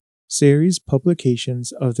series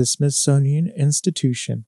publications of the Smithsonian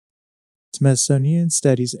Institution. Smithsonian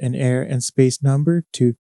Studies in Air and Space Number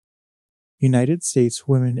 2. United States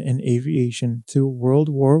Women in Aviation Through World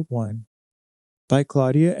War I by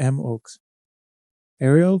Claudia M. Oakes.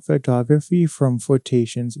 Aerial photography from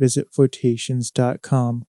Photations. Visit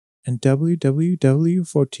photations.com and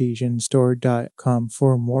www.photationstore.com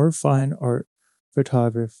for more fine art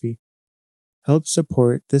photography. Help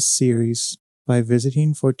support this series by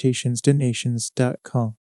visiting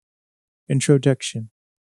photationsdonations.com. Introduction.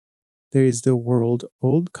 There is the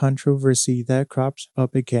world-old controversy that crops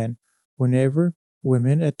up again whenever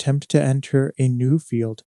women attempt to enter a new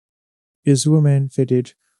field. Is woman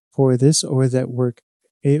fitted for this or that work?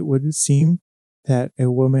 It would seem that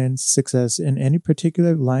a woman's success in any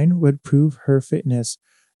particular line would prove her fitness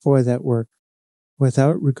for that work,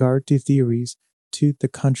 without regard to theories to the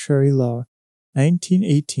contrary law.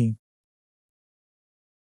 1918.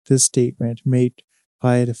 This statement, made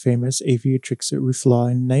by the famous aviatrix Ruth Law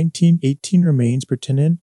in 1918, remains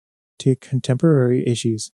pertinent to contemporary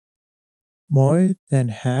issues. More than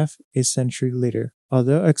half a century later,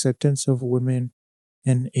 although acceptance of women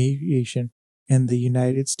in aviation in the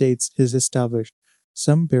United States is established,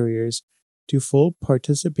 some barriers to full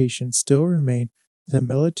participation still remain. The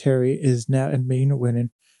military is now admitting women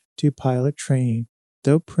to pilot training,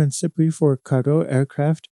 though principally for cargo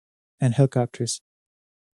aircraft and helicopters.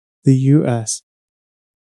 The U.S.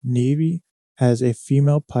 Navy has a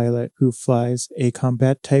female pilot who flies a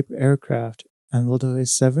combat-type aircraft and Little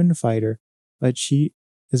 7 fighter, but she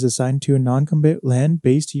is assigned to a non-combat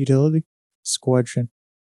land-based utility squadron.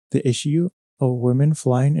 The issue of women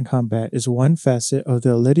flying in combat is one facet of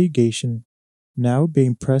the litigation now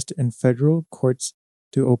being pressed in federal courts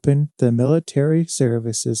to open the military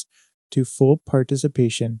services to full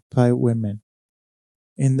participation by women.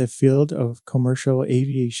 In the field of commercial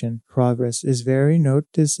aviation, progress is very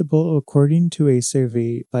noticeable according to a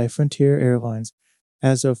survey by Frontier Airlines.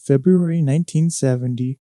 As of February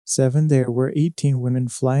 1977, there were 18 women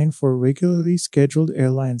flying for regularly scheduled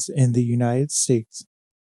airlines in the United States.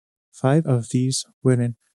 5 of these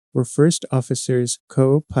women were first officers,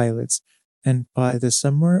 co-pilots, and by the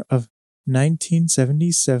summer of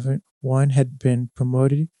 1977, one had been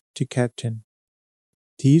promoted to captain.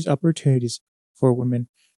 These opportunities for women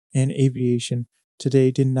in aviation today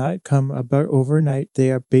did not come about overnight. They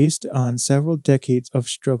are based on several decades of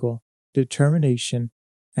struggle, determination,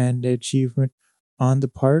 and achievement on the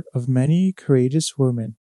part of many courageous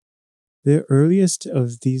women. The earliest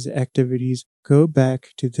of these activities go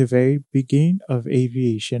back to the very beginning of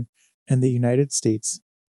aviation in the United States.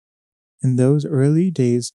 In those early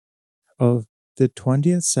days of the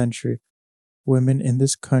 20th century, women in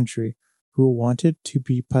this country who wanted to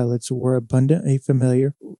be pilots were abundantly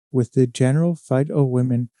familiar with the general fight of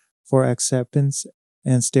women for acceptance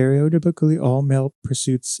and stereotypically all-male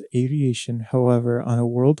pursuits. Aviation, however, on a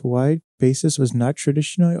worldwide basis was not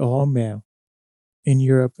traditionally all-male. In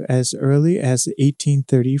Europe, as early as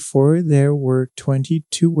 1834, there were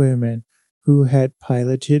 22 women who had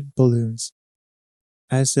piloted balloons.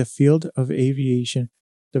 As the field of aviation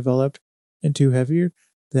developed into heavier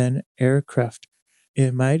than aircraft,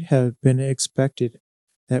 it might have been expected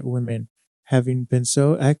that women, having been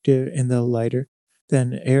so active in the lighter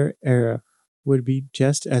than air era, would be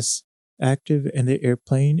just as active in the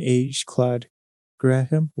airplane age. Claude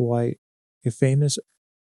Graham White, a famous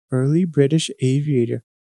early British aviator,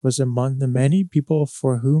 was among the many people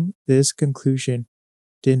for whom this conclusion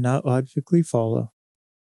did not logically follow.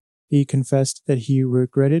 He confessed that he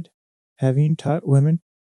regretted having taught women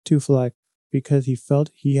to fly because he felt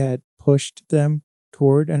he had pushed them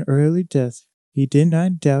toward an early death. He did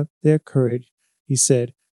not doubt their courage, he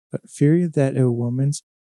said, but feared that a woman's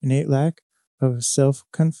innate lack of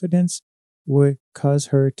self-confidence would cause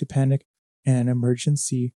her to panic in an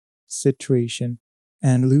emergency situation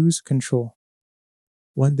and lose control.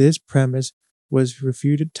 When this premise was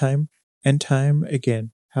refuted time and time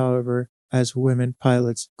again, however, as women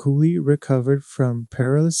pilots coolly recovered from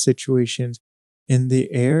perilous situations in the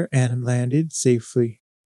air and landed safely.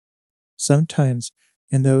 Sometimes,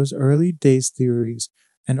 in those early days, theories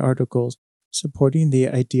and articles supporting the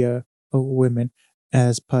idea of women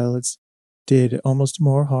as pilots did almost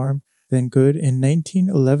more harm than good. In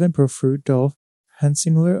 1911, Rudolf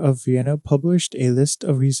Hansinger of Vienna published a list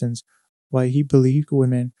of reasons why he believed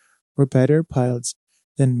women were better pilots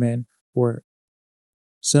than men were.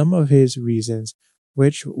 Some of his reasons,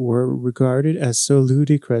 which were regarded as so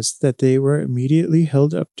ludicrous that they were immediately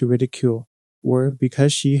held up to ridicule, were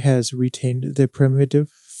because she has retained the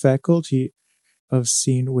primitive faculty of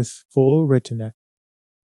seeing with full retina,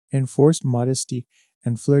 enforced modesty,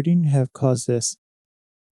 and flirting have caused this.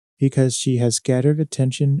 Because she has scattered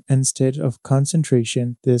attention instead of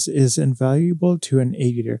concentration, this is invaluable to an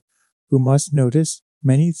aviator who must notice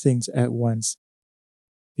many things at once.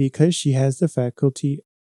 Because she has the faculty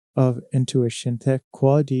of intuition, that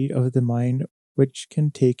quality of the mind which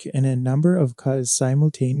can take in a number of causes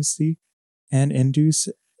simultaneously and induce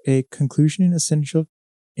a conclusion essential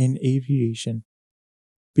in aviation,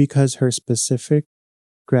 because her specific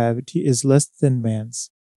gravity is less than man's,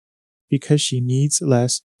 because she needs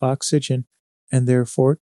less oxygen and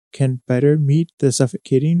therefore can better meet the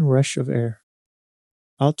suffocating rush of air.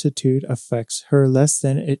 Altitude affects her less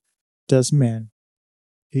than it does man,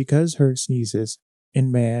 because her sneezes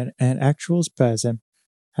in man and actual spasm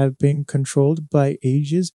have been controlled by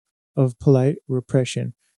ages of polite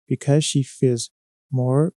repression, because she feels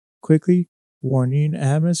more quickly warning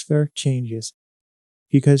atmospheric changes,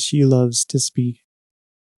 because she loves to speak.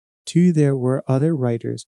 Too, there were other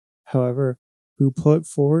writers, however, who put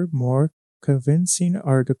forward more convincing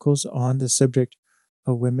articles on the subject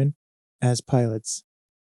of women as pilots.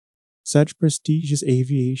 Such prestigious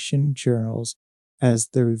aviation journals as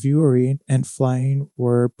the Review and Flying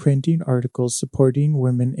were printing articles supporting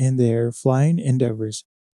women in their flying endeavors.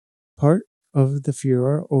 Part of the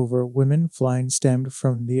furor over women flying stemmed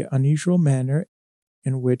from the unusual manner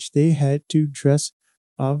in which they had to dress.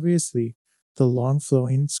 Obviously, the long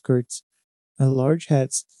flowing skirts and large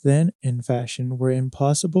hats then in fashion were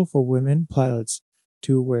impossible for women pilots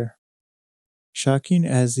to wear. Shocking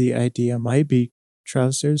as the idea might be,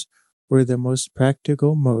 trousers were the most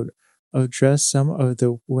practical mode of dress. Some of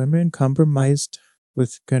the women compromised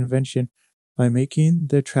with convention by making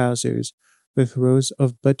the trousers with rows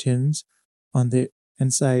of buttons on the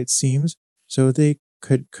inside seams so they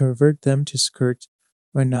could convert them to skirts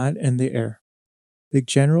when not in the air. The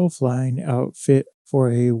general flying outfit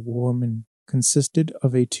for a woman consisted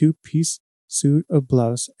of a two-piece suit of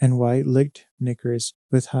blouse and white-legged knickers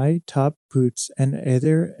with high-top boots and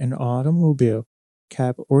either an automobile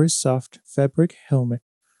cap or a soft fabric helmet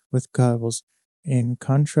with goggles, in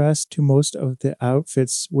contrast to most of the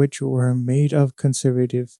outfits which were made of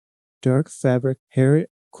conservative dark fabric, hair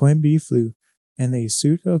quimby flue, and a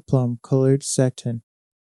suit of plum-colored satin.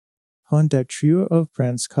 That trio of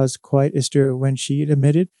friends caused quite a stir when she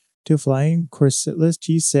admitted to flying corsetless.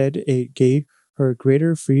 She said it gave her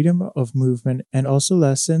greater freedom of movement and also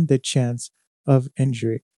lessened the chance of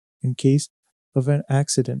injury in case of an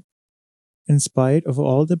accident. In spite of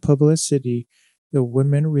all the publicity the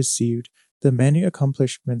women received, the many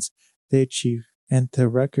accomplishments they achieved, and the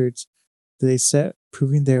records they set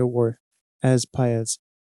proving their worth as pilots,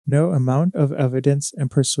 no amount of evidence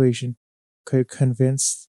and persuasion could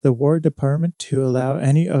convince the War Department to allow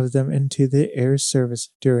any of them into the air service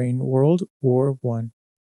during World War I.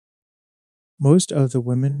 Most of the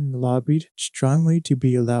women lobbied strongly to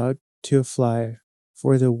be allowed to fly.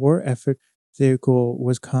 For the war effort, their goal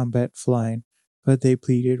was combat flying, but they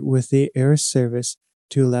pleaded with the air service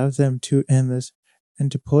to allow them to enlist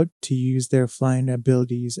and to put to use their flying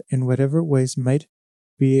abilities in whatever ways might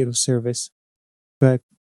be of service. But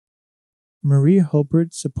Marie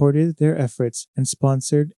Hulbert supported their efforts and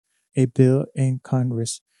sponsored a bill in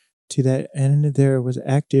Congress. To that end, there was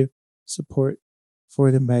active support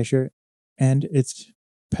for the measure, and its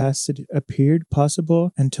passage appeared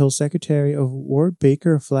possible until Secretary of War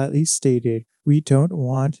Baker flatly stated, "We don't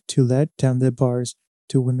want to let down the bars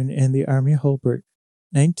to women in the Army." Hulbert,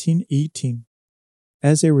 1918.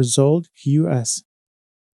 As a result, U.S.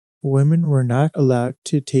 women were not allowed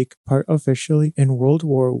to take part officially in World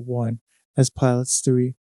War I as pilots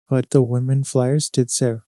 3, but the women flyers did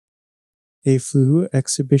so. They flew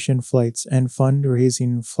exhibition flights and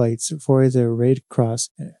fundraising flights for the Red Cross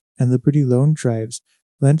and Liberty Loan drives,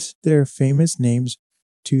 lent their famous names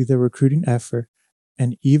to the recruiting effort,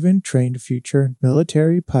 and even trained future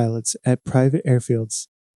military pilots at private airfields.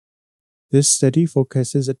 This study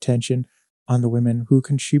focuses attention on the women who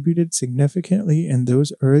contributed significantly in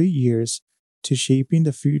those early years to shaping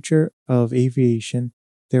the future of aviation.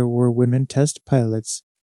 There were women test pilots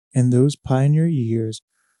in those pioneer years,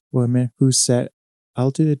 women who set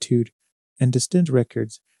altitude and distance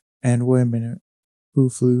records, and women who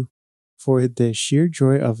flew for the sheer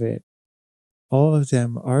joy of it. All of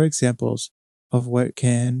them are examples of what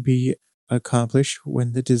can be accomplished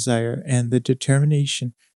when the desire and the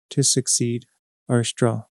determination to succeed are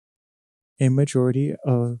strong. A majority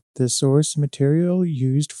of the source material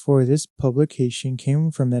used for this publication came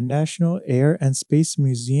from the National Air and Space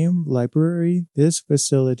Museum Library. This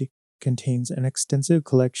facility contains an extensive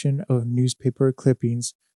collection of newspaper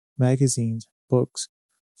clippings, magazines, books,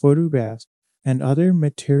 photographs, and other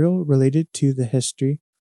material related to the history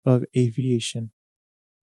of aviation.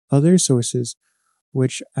 Other sources,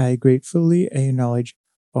 which I gratefully acknowledge,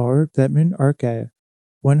 are Bettman Archive,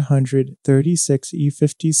 136 E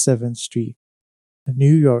 57th Street,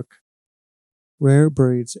 New York. Rare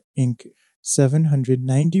Birds, Inc.,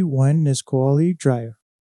 791 Nisqually Drive,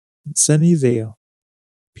 Sunnyvale,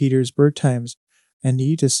 Petersburg Times, and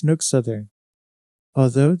E. to Snook Southern.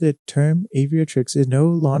 Although the term aviatrix is no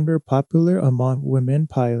longer popular among women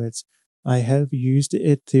pilots, I have used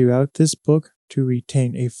it throughout this book to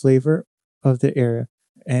retain a flavor of the era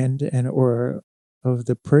and an aura of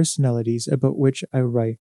the personalities about which I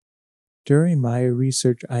write. During my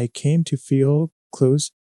research, I came to feel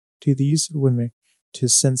close to these women, to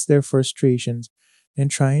sense their frustrations in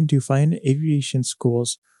trying to find aviation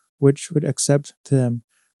schools which would accept them,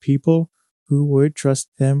 people who would trust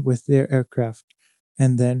them with their aircraft,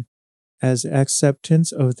 and then, as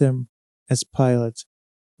acceptance of them as pilots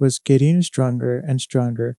was getting stronger and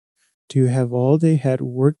stronger, to have all they had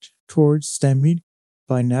worked towards stemming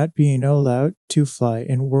by not being allowed to fly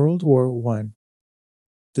in World War I.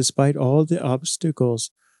 Despite all the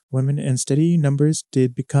obstacles, women in steady numbers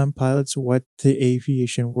did become pilots. What the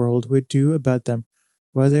aviation world would do about them,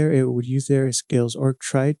 whether it would use their skills or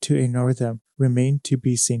try to ignore them, remained to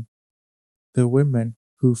be seen. The women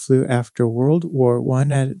who flew after World War I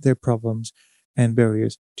had their problems and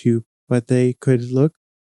barriers too, but they could look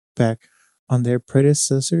back on their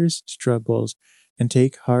predecessors' struggles and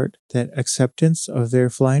take heart that acceptance of their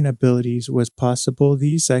flying abilities was possible.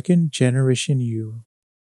 The second generation U.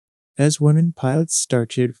 As women pilots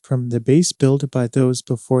started from the base built by those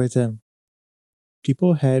before them,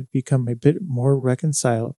 people had become a bit more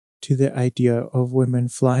reconciled to the idea of women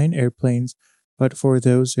flying airplanes, but for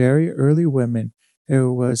those very early women,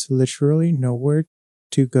 there was literally nowhere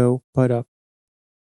to go but up.